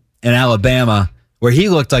Clemson and Alabama, where he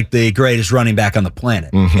looked like the greatest running back on the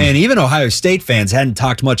planet. Mm-hmm. And even Ohio State fans hadn't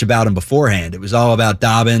talked much about him beforehand. It was all about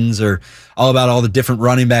Dobbins or all about all the different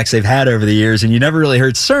running backs they've had over the years, and you never really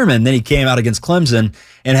heard Sermon. Then he came out against Clemson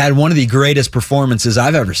and had one of the greatest performances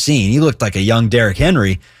I've ever seen. He looked like a young Derrick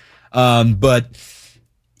Henry. But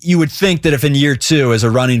you would think that if in year 2 as a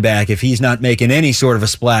running back, if he's not making any sort of a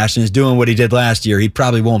splash and is doing what he did last year, he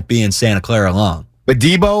probably won't be in Santa Clara long. But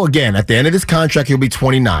Debo, again, at the end of this contract, he'll be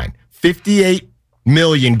 29. $58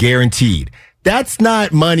 million guaranteed. That's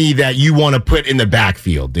not money that you want to put in the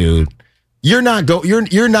backfield, dude. You're not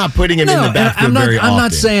putting him in the backfield very often. I'm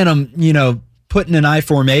not saying I'm, putting an I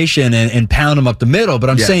formation and pound him up the middle, but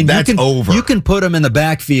I'm saying you can put him in the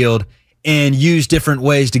backfield and use different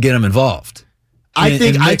ways to get him involved. I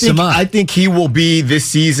think he will be this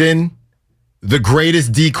season the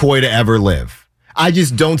greatest decoy to ever live. I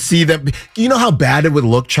just don't see that. You know how bad it would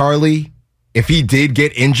look, Charlie, if he did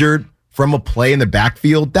get injured from a play in the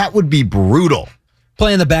backfield? That would be brutal.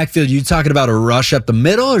 Play in the backfield, you talking about a rush up the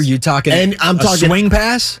middle, or are you talking a swing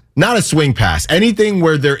pass? Not a swing pass. Anything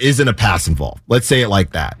where there isn't a pass involved. Let's say it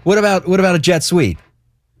like that. What about a jet sweep?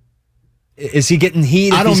 Is he getting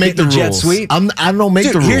heat? I don't make the rules. Jet sweep? I don't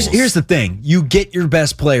make the rules. Here's the thing. You get your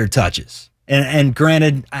best player touches. And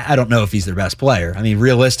granted, I don't know if he's their best player. I mean,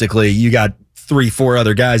 realistically, you got 3-4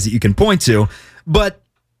 other guys that you can point to. But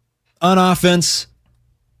on offense,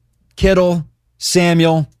 Kittle,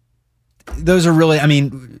 Samuel, those are really,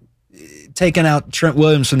 taking out Trent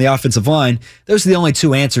Williams from the offensive line, those are the only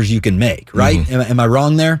 2 answers you can make, right? Mm-hmm. Am I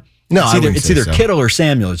wrong there? No, it's either Kittle or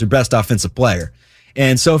Samuel is your best offensive player.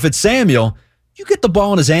 And so if it's Samuel, you get the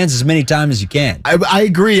ball in his hands as many times as you can. I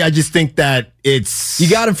agree. I just think that you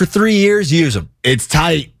got him for 3 years, use him. It's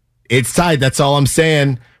tight. It's tight. That's all I'm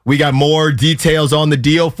saying. We got more details on the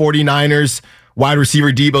deal. 49ers wide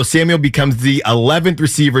receiver Deebo Samuel becomes the 11th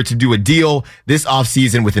receiver to do a deal this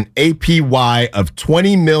offseason with an APY of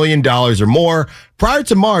 $20 million or more. Prior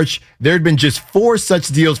to March, there had been just 4 such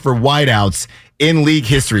deals for wideouts in league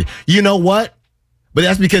history. You know what? But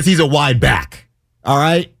that's because he's a wide back. All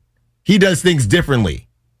right? He does things differently.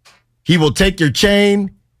 He will take your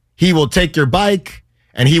chain, he will take your bike,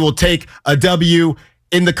 and he will take a W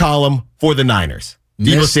in the column for the Niners.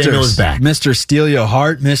 Deebo Samuel is back. Mr. Steal Your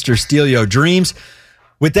Heart, Mr. Steal Your Dreams.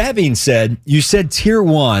 With that being said, you said tier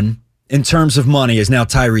 1 in terms of money is now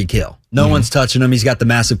Tyreek Hill. No one's touching him. He's got the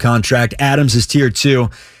massive contract. Adams is tier 2.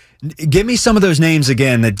 Give me some of those names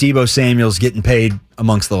again that Deebo Samuel's getting paid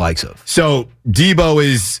amongst the likes of. So Deebo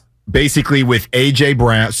is basically with A.J.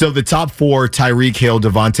 Brown. So the top 4, Tyreek Hill,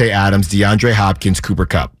 Devontae Adams, DeAndre Hopkins, Cooper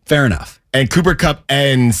Kupp. Fair enough. And Cooper Kupp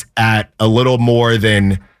ends at a little more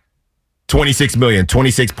than $26 million,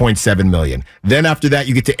 $26.7 million. Then after that,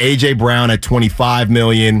 you get to A.J. Brown at $25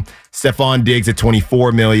 million, Stephon Diggs at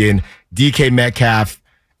 $24 million, DK Metcalf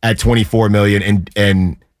at $24 million,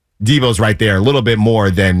 and Deebo's right there, a little bit more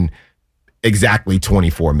than exactly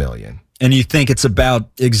 $24 million. And you think it's about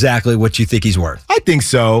exactly what you think he's worth? I think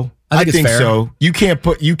so. I think fair. So. You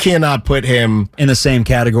cannot put him in the same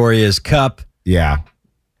category as Kupp. Yeah.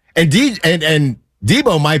 And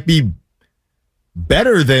Deebo might be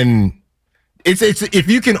better than it's if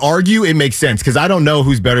you can argue, it makes sense, because I don't know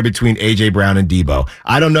who's better between A.J. Brown and Deebo.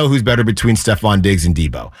 I don't know who's better between Stephon Diggs and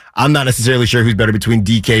Deebo. I'm not necessarily sure who's better between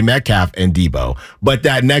DK Metcalf and Deebo. But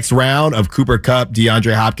that next round of Cooper Kupp,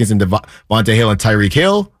 DeAndre Hopkins, and Devontae Hill and Tyreek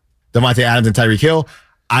Hill, Devontae Adams and Tyreek Hill,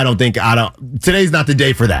 today's not the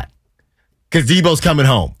day for that, because Deebo's coming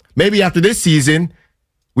home. Maybe after this season,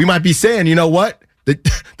 we might be saying, you know what?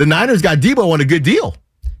 The Niners got Deebo on a good deal.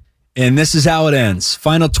 And this is how it ends.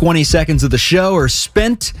 Final 20 seconds of the show are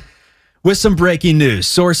spent with some breaking news.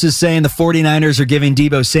 Sources saying the 49ers are giving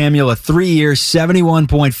Deebo Samuel a 3-year,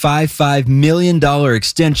 $71.55 million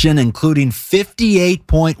extension, including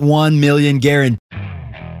 $58.1 million guaranteed.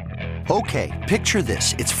 Okay, picture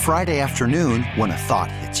this. It's Friday afternoon when a thought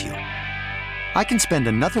hits you. I can spend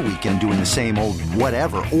another weekend doing the same old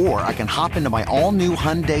whatever, or I can hop into my all-new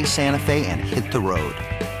Hyundai Santa Fe and hit the road.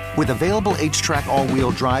 With available H-Track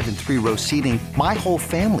all-wheel drive and 3-row seating, my whole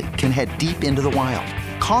family can head deep into the wild.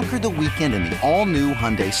 Conquer the weekend in the all-new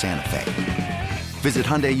Hyundai Santa Fe. Visit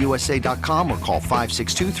HyundaiUSA.com or call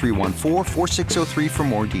 562-314-4603 for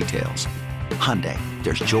more details. Hyundai,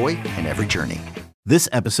 there's joy in every journey. This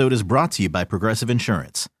episode is brought to you by Progressive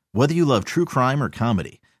Insurance. Whether you love true crime or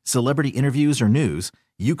comedy, celebrity interviews or news,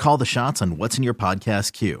 you call the shots on what's in your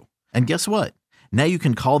podcast queue. And guess what? Now you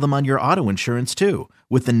can call them on your auto insurance too,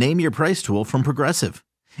 with the Name Your Price tool from Progressive.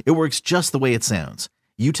 It works just the way it sounds.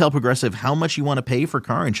 You tell Progressive how much you want to pay for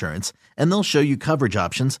car insurance, and they'll show you coverage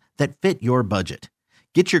options that fit your budget.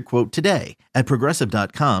 Get your quote today at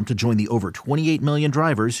Progressive.com to join the over 28 million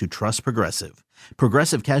drivers who trust Progressive.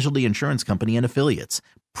 Progressive Casualty Insurance Company and Affiliates.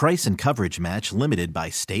 Price and coverage match limited by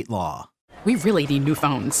state law. We really need new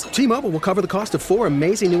phones. T-Mobile will cover the cost of 4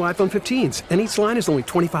 amazing new iPhone 15s, and each line is only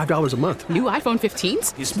 $25 a month. New iPhone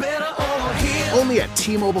 15s? It's better over here. Only at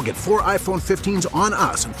T-Mobile, get 4 iPhone 15s on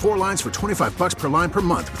us and 4 lines for $25 per line per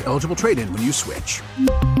month with eligible trade-in when you switch.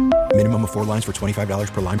 Minimum of 4 lines for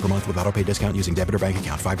 $25 per line per month with autopay discount using debit or bank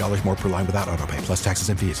account. $5 more per line without autopay, plus taxes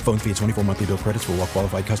and fees. Phone fee at 24 monthly bill credits for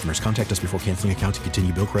well-qualified customers. Contact us before canceling account to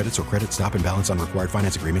continue bill credits or credit stop and balance on required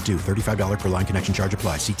finance agreement due. $35 per line connection charge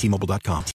applies. See T-Mobile.com.